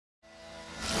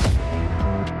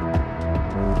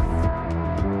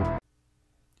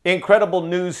Incredible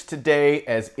news today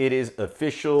as it is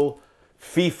official.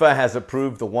 FIFA has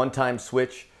approved the one-time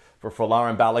switch for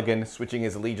Folarin Balogun, switching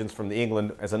his allegiance from the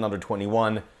England as an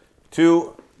under-21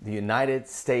 to the United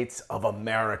States of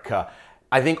America.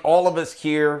 I think all of us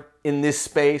here in this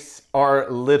space, our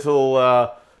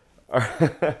little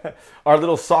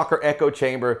soccer echo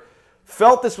chamber,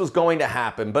 felt this was going to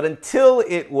happen. But until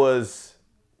it was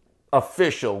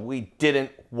official, we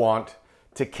didn't want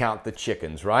to count the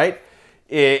chickens, right?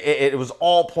 It was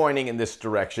all pointing in this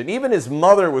direction. Even his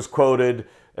mother was quoted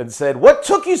and said, "What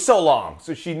took you so long?"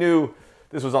 So she knew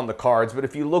this was on the cards. But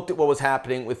if you looked at what was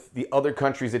happening with the other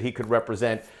countries that he could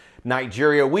represent,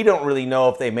 Nigeria, we don't really know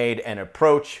if they made an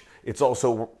approach. It's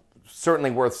also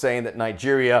certainly worth saying that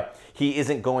Nigeria, he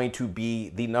isn't going to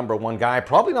be the #1 guy,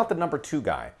 probably not the #2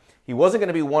 guy. He wasn't going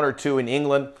to be 1 or 2 in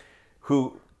England,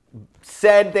 who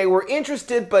said they were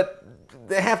interested, but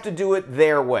they have to do it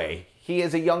their way. He,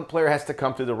 as a young player, has to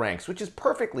come through the ranks, which is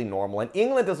perfectly normal. And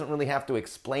England doesn't really have to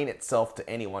explain itself to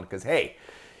anyone because, hey,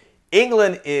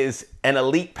 England is an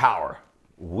elite power.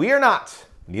 We're not.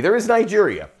 Neither is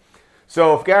Nigeria.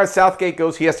 So if Gareth Southgate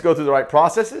goes, he has to go through the right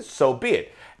processes, so be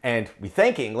it. And we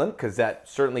thank England because that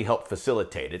certainly helped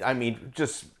facilitate it. I mean,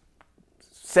 just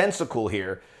sensical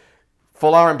here.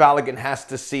 Folarin Balogun has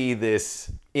to see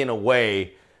this in a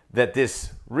way that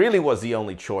this really was the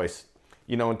only choice.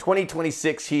 You know, in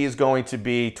 2026, he is going to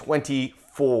be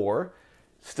 24,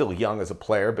 still young as a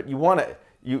player, but you want to,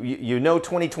 you know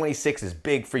 2026 is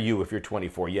big for you if you're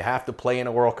 24. You have to play in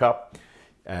a World Cup.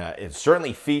 It's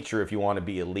certainly feature if you want to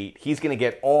be elite. He's going to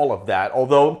get all of that,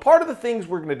 although part of the things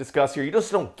we're going to discuss here, you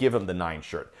just don't give him the 9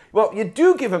 shirt. Well, you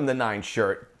do give him the 9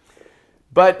 shirt,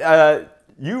 but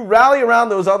you rally around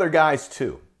those other guys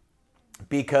too,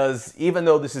 because even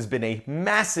though this has been a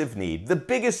massive need, the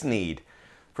biggest need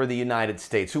for the United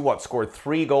States, who scored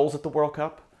 3 goals at the World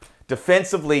Cup?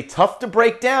 Defensively, tough to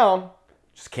break down,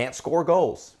 just can't score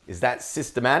goals. Is that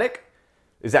systematic?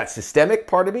 Is that systemic,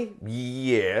 pardon me?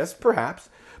 Yes, perhaps.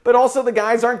 But also the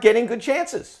guys aren't getting good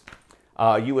chances.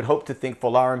 You would hope to think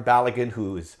Folarin Balogun,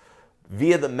 who is,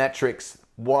 via the metrics,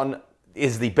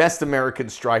 is the best American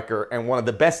striker and one of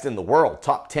the best in the world,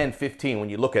 top 10, 15, when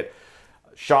you look at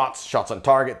shots on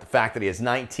target, the fact that he has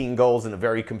 19 goals in a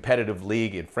very competitive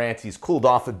league in France. He's cooled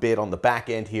off a bit on the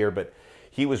back end here, but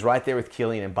he was right there with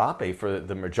Kylian Mbappe for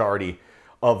the majority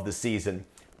of the season.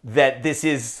 That this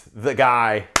is the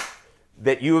guy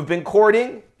that you have been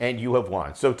courting and you have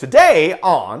won. So today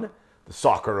on the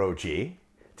Soccer OG,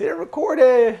 didn't record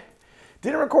a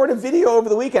video over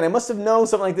the weekend. I must have known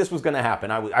something like this was going to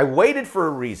happen. I waited for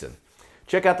a reason.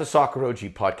 Check out the Soccer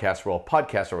OG podcast where all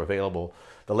podcasts are available.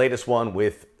 The latest one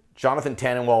with Jonathan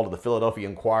Tannenwald of the Philadelphia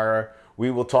Inquirer.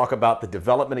 We will talk about the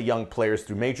development of young players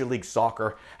through Major League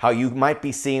Soccer, how you might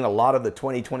be seeing a lot of the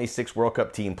 2026 World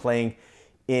Cup team playing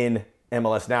in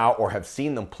MLS now or have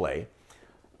seen them play.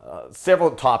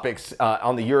 Several topics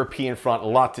on the European front, a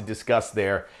lot to discuss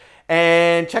there.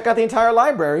 And check out the entire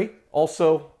library.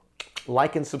 Also,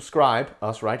 like and subscribe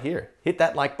us right here. Hit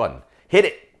that like button. Hit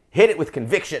it. Hit it with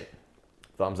conviction.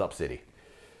 Thumbs up, city.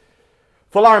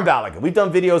 Folarin Balogun, we've done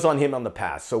videos on him in the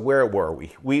past, so where were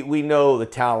we? We know the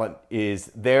talent is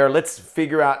there. Let's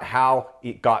figure out how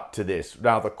it got to this.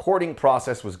 Now, the courting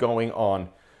process was going on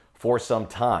for some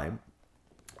time,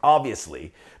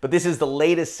 obviously, but this is the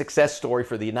latest success story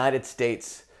for the United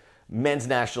States men's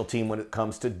national team when it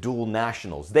comes to dual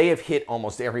nationals. They have hit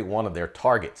almost every one of their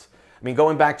targets. I mean,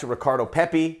 going back to Ricardo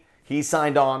Pepi, he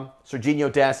signed on, Serginho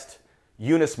Dest,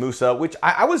 Yunus Musah, which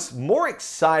I was more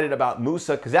excited about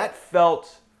Musah because that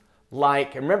felt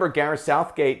like, I remember Gareth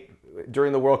Southgate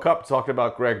during the World Cup talking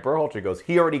about Greg Berhalter. He goes,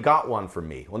 he already got one from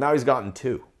me. Well, now he's gotten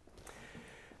 2.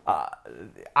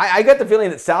 I got the feeling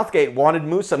that Southgate wanted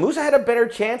Musah. Musah had a better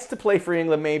chance to play for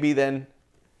England maybe than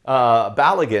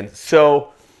Balogun.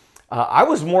 So I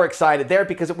was more excited there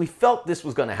because we felt this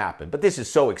was going to happen. But this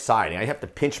is so exciting. I have to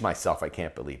pinch myself. I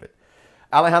can't believe it.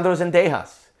 Alejandro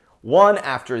Zendejas. One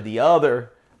after the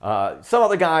other. Some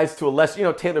other guys to a less,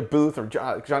 Taylor Booth or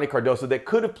Johnny Cardoso that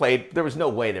could have played. There was no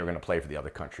way they were going to play for the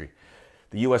other country.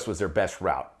 The U.S. was their best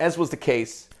route, as was the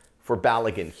case for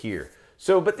Balogun here.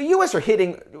 So, but the U.S. are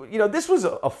hitting, this was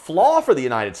a flaw for the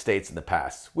United States in the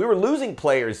past. We were losing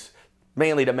players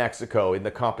mainly to Mexico in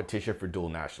the competition for dual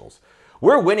nationals.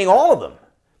 We're winning all of them.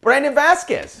 Brandon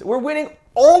Vasquez, we're winning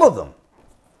all of them.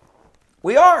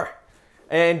 We are.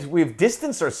 And we've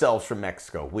distanced ourselves from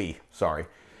Mexico.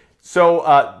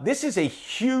 So this is a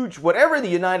huge, whatever the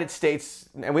United States,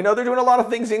 and we know they're doing a lot of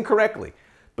things incorrectly,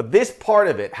 but this part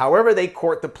of it, however they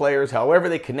court the players, however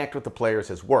they connect with the players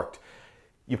has worked.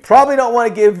 You probably don't want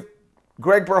to give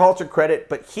Greg Berhalter credit,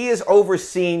 but he has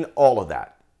overseen all of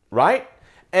that. right?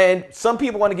 And some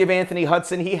people want to give Anthony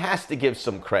Hudson, he has to give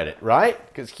some credit, right?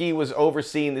 Because he was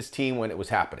overseeing this team when it was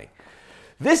happening.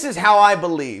 This is how I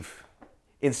believe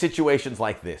in situations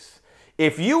like this.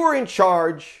 If you were in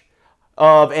charge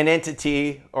of an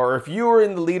entity, or if you were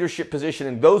in the leadership position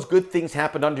and those good things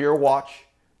happened under your watch,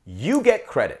 you get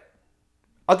credit.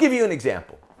 I'll give you an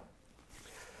example.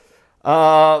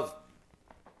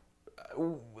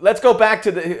 Let's go back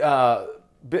to the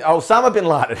Osama bin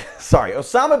Laden. Sorry,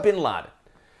 Osama bin Laden.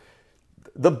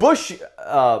 The Bush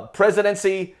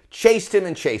presidency chased him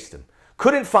and chased him.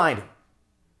 Couldn't find him.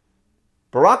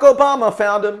 Barack Obama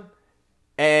found him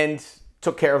and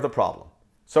took care of the problem.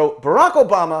 So Barack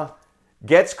Obama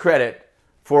gets credit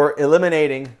for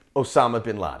eliminating Osama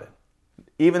bin Laden,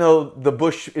 even though the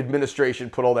Bush administration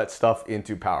put all that stuff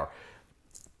into power.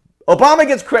 Obama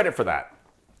gets credit for that.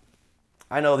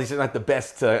 I know these are not the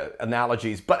best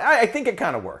analogies, but I think it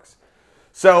kind of works.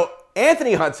 So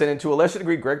Anthony Hudson, and to a lesser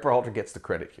degree, Greg Berhalter, gets the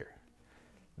credit here.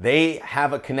 They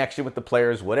have a connection with the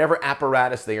players. Whatever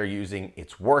apparatus they are using,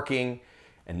 it's working.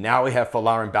 And now we have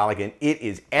Folarin Balogun. It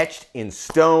is etched in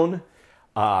stone.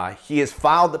 He has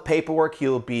filed the paperwork.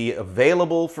 He'll be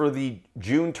available for the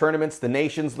June tournaments, the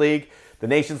Nations League. The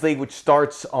Nations League, which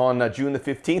starts on June the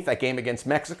 15th, that game against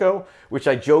Mexico, which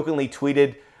I jokingly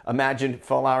tweeted, imagine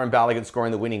Folarin Balogun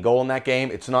scoring the winning goal in that game.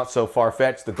 It's not so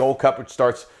far-fetched. The Gold Cup, which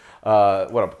starts,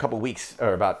 a couple weeks,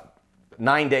 or about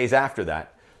 9 days after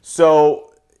that.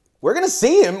 So we're going to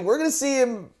see him. We're going to see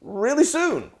him really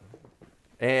soon.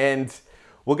 And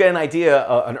we'll get an idea,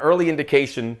 an early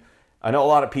indication. I know a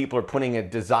lot of people are putting a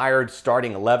desired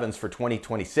starting 11s for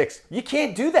 2026. You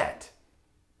can't do that.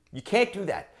 You can't do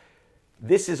that.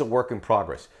 This is a work in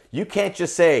progress. You can't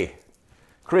just say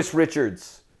Chris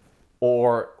Richards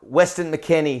or Weston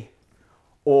McKennie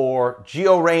or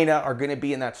Gio Reyna are going to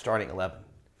be in that starting 11.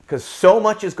 Because so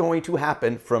much is going to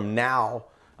happen from now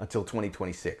until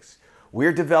 2026.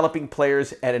 We're developing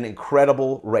players at an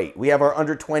incredible rate. We have our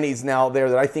under-20s now there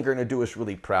that I think are going to do us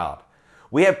really proud.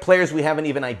 We have players we haven't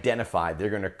even identified.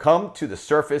 They're going to come to the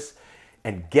surface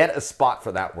and get a spot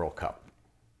for that World Cup.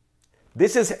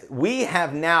 We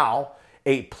have now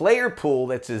a player pool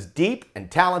that's as deep and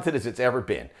talented as it's ever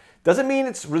been. Doesn't mean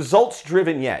it's results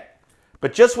driven yet,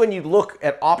 but just when you look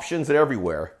at options at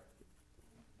everywhere,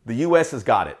 the U.S. has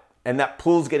got it. And that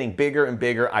pool's getting bigger and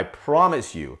bigger. I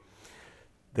promise you,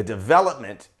 the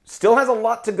development still has a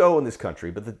lot to go in this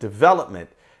country, but the development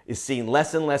is seeing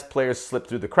less and less players slip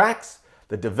through the cracks.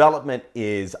 The development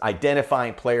is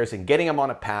identifying players and getting them on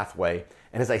a pathway.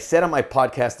 And as I said on my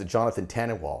podcast to Jonathan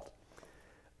Tannenwald,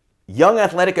 young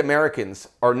athletic Americans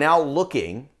are now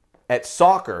looking at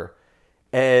soccer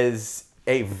as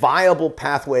a viable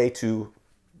pathway to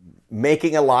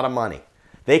making a lot of money.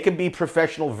 They can be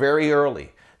professional very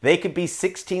early. They could be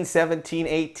 16, 17,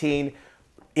 18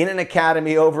 in an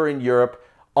academy over in Europe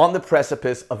on the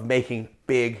precipice of making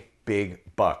big, big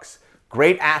bucks.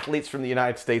 Great athletes from the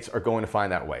United States are going to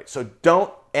find that way. So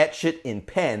don't etch it in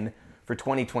pen for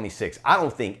 2026. I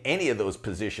don't think any of those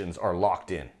positions are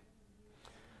locked in.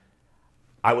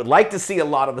 I would like to see a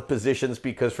lot of the positions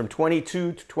because from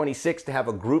 22 to 26 to have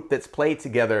a group that's played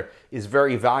together is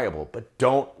very valuable, but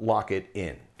don't lock it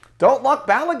in. Don't lock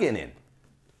Balogun in.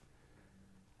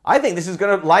 I think this is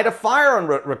going to light a fire on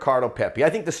Ricardo Pepi.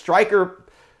 I think the striker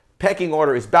pecking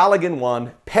order is Balogun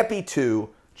 1, Pepi 2,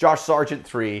 Josh Sargent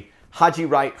 3, Haji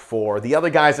Wright 4. The other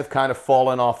guys have kind of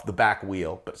fallen off the back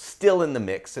wheel, but still in the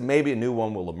mix, and maybe a new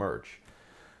one will emerge.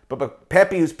 But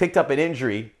Pepi, who's picked up an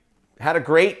injury, had a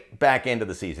great back end of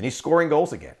the season. He's scoring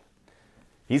goals again.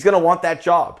 He's going to want that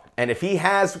job. And if he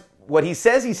has what he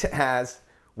says he has,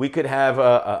 we could have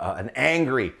an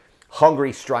angry,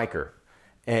 hungry striker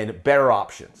and better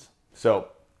options. So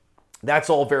that's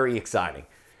all very exciting.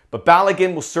 But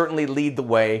Balogun will certainly lead the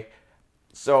way.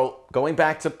 So going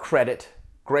back to credit,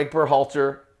 Greg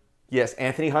Berhalter, yes,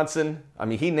 Anthony Hudson, I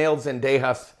mean, he nailed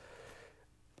Zendejas.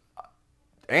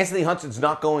 Anthony Hudson's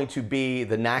not going to be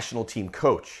the national team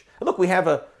coach. And look, we have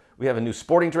a new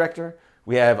sporting director.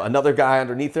 We have another guy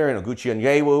underneath there, Oguchi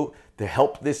Onyewu, to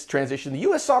help this transition. The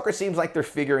U.S. soccer seems like they're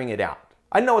figuring it out.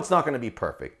 I know it's not going to be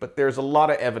perfect, but there's a lot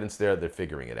of evidence there they're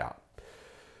figuring it out.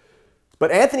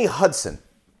 But Anthony Hudson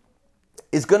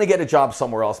is going to get a job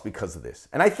somewhere else because of this.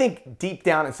 And I think deep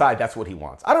down inside, that's what he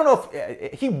wants. I don't know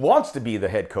if he wants to be the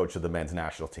head coach of the men's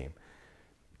national team.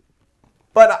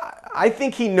 But I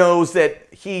think he knows that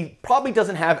he probably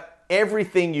doesn't have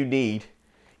everything you need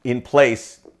in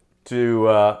place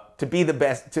to be the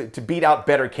best, to beat out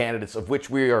better candidates, of which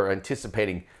we are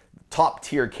anticipating top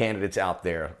tier candidates out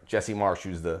there. Jesse Marsh,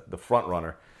 who's the front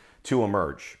runner, to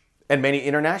emerge. And many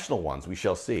international ones, we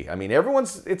shall see. I mean,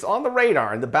 it's on the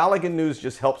radar, and the Balogun news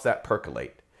just helps that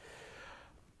percolate.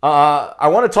 I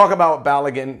want to talk about what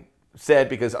Balogun said,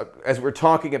 because as we're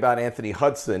talking about Anthony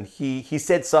Hudson, he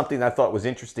said something that I thought was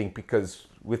interesting, because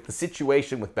with the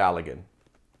situation with Balogun,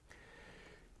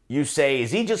 you say,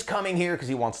 is he just coming here because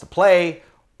he wants to play,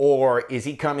 or is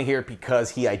he coming here because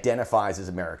he identifies as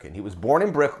American? He was born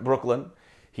in Brooklyn.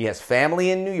 He has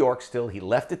family in New York still. He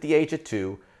left at the age of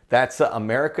 2. That's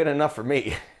American enough for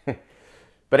me.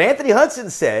 But Anthony Hudson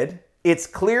said it's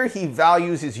clear he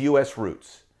values his U.S.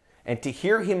 roots. And to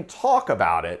hear him talk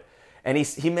about it, and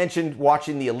he mentioned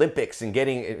watching the Olympics and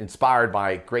getting inspired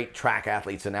by great track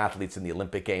athletes and athletes in the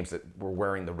Olympic Games that were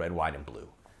wearing the red, white, and blue.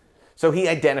 So he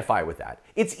identified with that.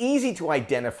 It's easy to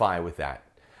identify with that.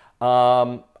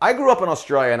 I grew up in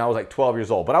Australia and I was like 12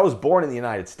 years old, but I was born in the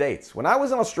United States. When I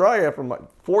was in Australia from like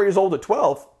 4 years old to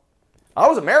 12, I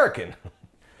was American.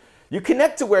 You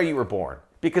connect to where you were born,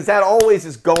 because that always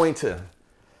is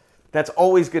that's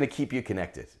always going to keep you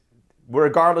connected.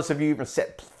 Regardless of you even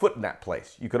set foot in that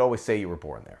place, you could always say you were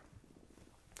born there.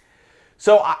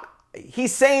 So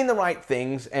he's saying the right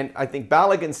things, and I think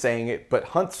Balogun's saying it, but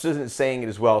Hudson isn't saying it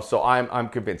as well, so I'm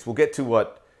convinced. We'll get to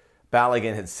what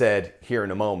Balogun had said here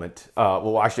in a moment.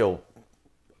 Well, actually,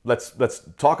 let's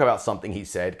talk about something he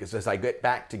said, because as I get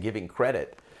back to giving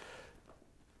credit,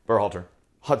 Berhalter,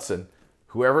 Hudson,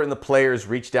 whoever in the players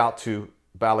reached out to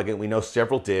Balogun, we know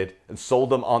several did, and sold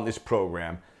them on this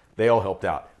program. They all helped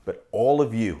out. But all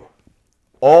of you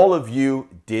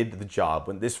did the job.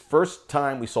 When this first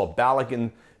time we saw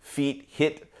Balogun feet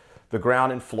hit the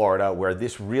ground in Florida, where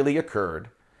this really occurred,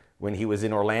 when he was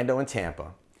in Orlando and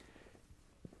Tampa,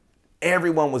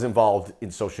 everyone was involved in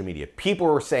social media. People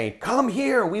were saying, come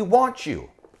here, we want you.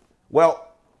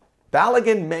 Well,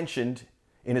 Balogun mentioned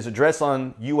in his address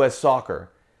on U.S.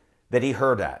 Soccer that he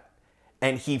heard that.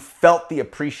 And he felt the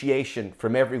appreciation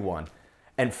from everyone,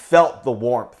 and felt the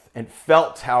warmth, and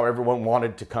felt how everyone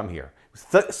wanted to come here.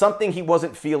 Something he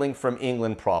wasn't feeling from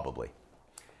England, probably.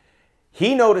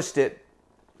 He noticed it.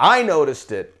 I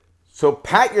noticed it. So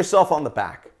pat yourself on the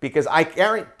back, because I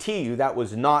guarantee you that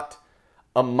was not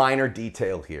a minor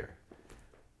detail here.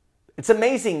 It's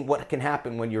amazing what can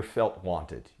happen when you're felt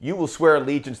wanted. You will swear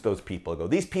allegiance to those people and go,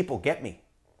 these people get me.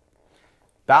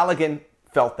 Balogun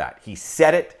felt that. He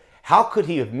said it. How could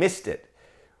he have missed it?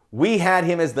 We had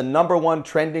him as the #1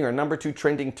 trending or #2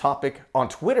 trending topic on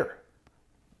Twitter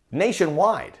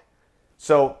nationwide.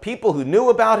 So people who knew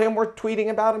about him were tweeting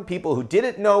about him. People who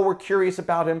didn't know were curious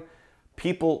about him.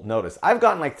 People noticed. I've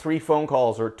gotten like 3 phone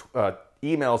calls or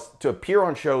emails to appear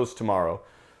on shows tomorrow,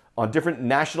 on different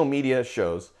national media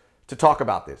shows, to talk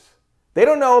about this. They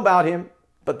don't know about him,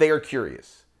 but they are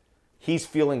curious. He's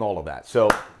feeling all of that. So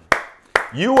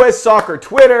U.S. Soccer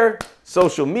Twitter,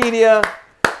 social media,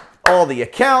 all the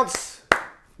accounts,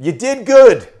 you did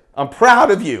good. I'm proud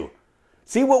of you.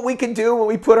 See what we can do when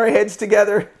we put our heads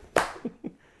together?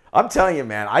 I'm telling you,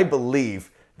 man, I believe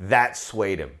that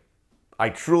swayed him. I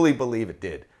truly believe it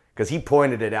did, because he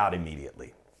pointed it out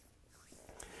immediately.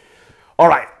 All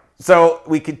right, so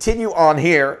we continue on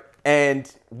here, and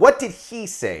what did he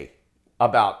say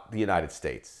about the United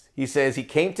States? He says he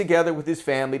came together with his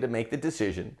family to make the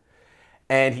decision,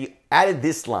 and he added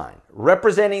this line: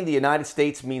 representing the United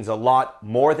States means a lot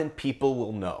more than people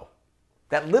will know.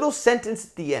 That little sentence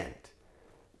at the end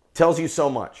tells you so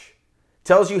much.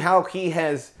 Tells you how he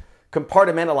has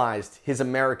compartmentalized his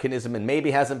Americanism and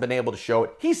maybe hasn't been able to show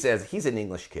it. He says he's an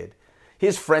English kid.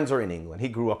 His friends are in England. He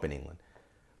grew up in England.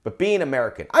 But being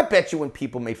American, I bet you when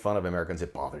people made fun of Americans,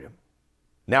 it bothered him.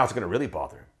 Now it's going to really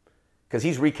bother him, because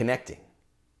he's reconnecting.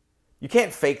 You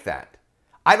can't fake that.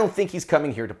 I don't think he's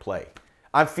coming here to play.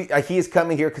 He is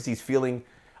coming here because he's feeling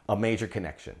a major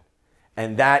connection.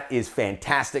 And that is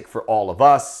fantastic for all of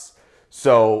us.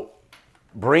 So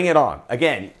bring it on.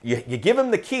 Again, you give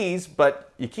him the keys,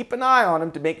 but you keep an eye on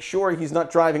him to make sure he's not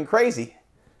driving crazy.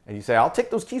 And you say, I'll take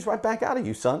those keys right back out of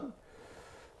you, son.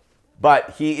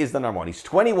 But he is the #1. He's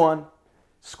 21,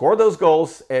 scored those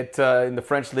goals in the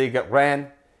French league at Rennes.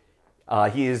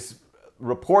 He is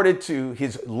reported to,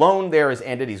 his loan there has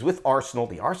ended. He's with Arsenal,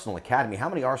 the Arsenal Academy. How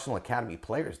many Arsenal Academy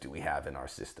players do we have in our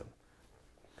system?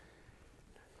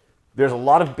 There's a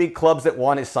lot of big clubs that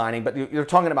want his signing, but you're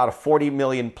talking about a 40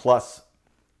 million plus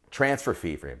transfer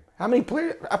fee for him. How many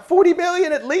players? 40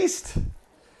 million at least.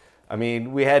 I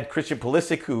mean, we had Christian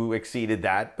Pulisic who exceeded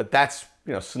that, but that's,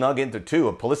 you know, snug into 2.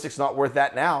 And Pulisic's not worth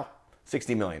that now.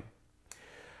 60 million.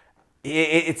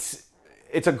 It's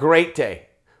a great day.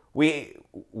 We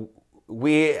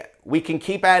can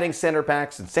keep adding center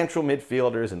backs and central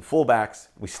midfielders and fullbacks.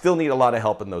 We still need a lot of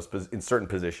help in certain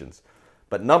positions.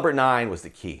 But #9 was the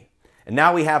key. And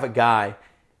now we have a guy,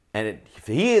 and if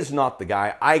he is not the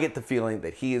guy, I get the feeling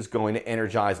that he is going to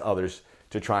energize others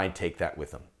to try and take that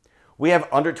with him. We have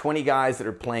under 20 guys that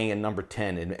are playing in number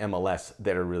 10 in MLS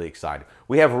that are really excited.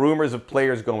 We have rumors of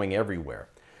players going everywhere.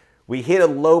 We hit a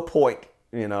low point,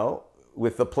 you know,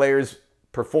 with the players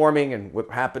performing and what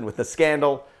happened with the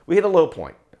scandal. We hit a low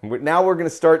point. Now we're going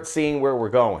to start seeing where we're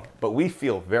going. But we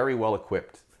feel very well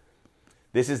equipped.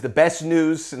 This is the best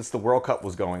news since the World Cup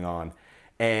was going on.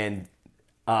 And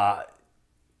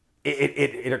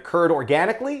it occurred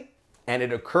organically, and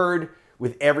it occurred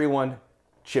with everyone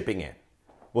chipping in.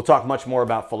 We'll talk much more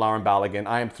about Folarin Balogun.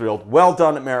 I am thrilled. Well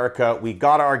done, America. We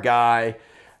got our guy.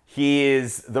 He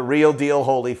is the real deal,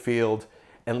 Holyfield.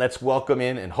 And let's welcome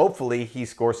in, and hopefully he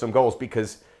scores some goals,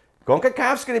 because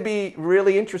CONCACAF's going to be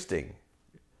really interesting.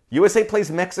 USA plays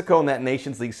Mexico in that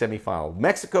Nations League semifinal.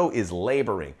 Mexico is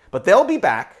laboring, but they'll be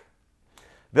back.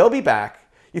 They'll be back.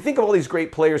 You think of all these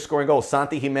great players scoring goals.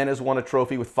 Santi Jimenez won a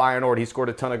trophy with Feyenoord. He scored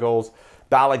a ton of goals.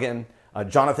 Balogun,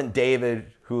 Jonathan David,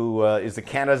 who is the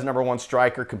Canada's #1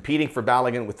 striker, competing for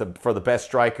Balogun for the best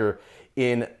striker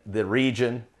in the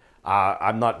region.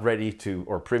 I'm not ready to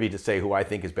or privy to say who I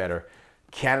think is better.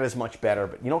 Canada's much better,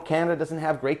 but you know, Canada doesn't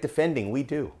have great defending. We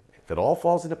do. If it all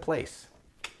falls into place,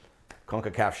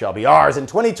 CONCACAF shall be ours in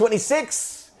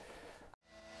 2026.